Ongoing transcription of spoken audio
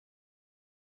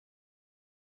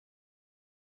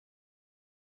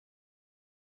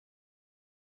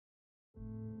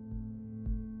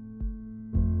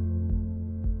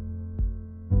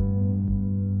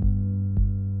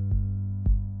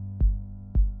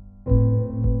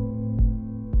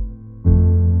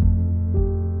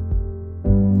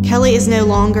Kelly is no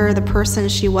longer the person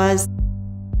she was.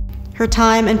 Her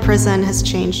time in prison has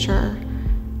changed her.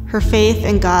 Her faith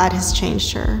in God has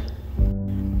changed her.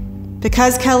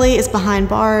 Because Kelly is behind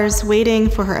bars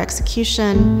waiting for her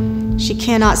execution, she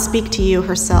cannot speak to you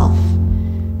herself.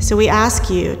 So we ask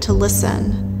you to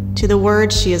listen to the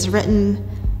words she has written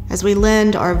as we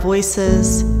lend our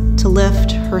voices to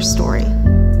lift her story.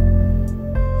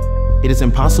 It is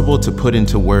impossible to put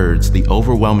into words the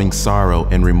overwhelming sorrow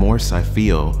and remorse I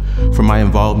feel for my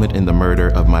involvement in the murder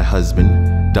of my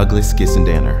husband, Douglas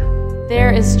Gissendaner.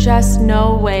 There is just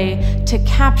no way to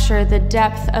capture the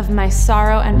depth of my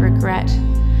sorrow and regret.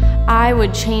 I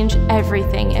would change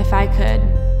everything if I could.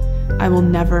 I will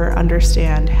never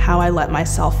understand how I let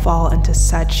myself fall into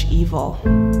such evil,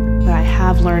 but I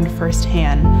have learned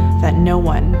firsthand that no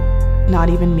one,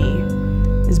 not even me,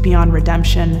 is beyond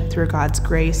redemption through God's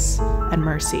grace and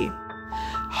mercy.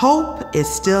 Hope is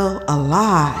still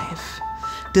alive.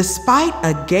 Despite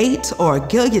a gate or a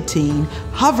guillotine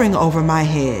hovering over my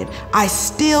head, I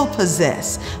still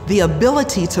possess the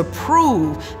ability to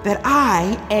prove that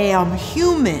I am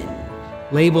human.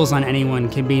 Labels on anyone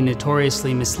can be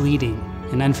notoriously misleading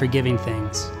and unforgiving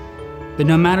things. But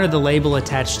no matter the label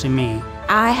attached to me,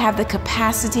 I have the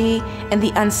capacity and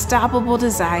the unstoppable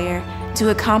desire to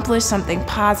accomplish something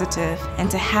positive and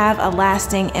to have a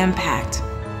lasting impact.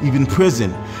 Even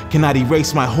prison cannot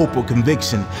erase my hope or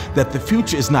conviction that the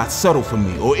future is not settled for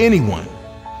me or anyone.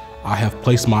 I have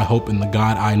placed my hope in the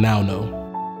God I now know.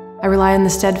 I rely on the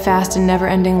steadfast and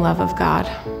never-ending love of God.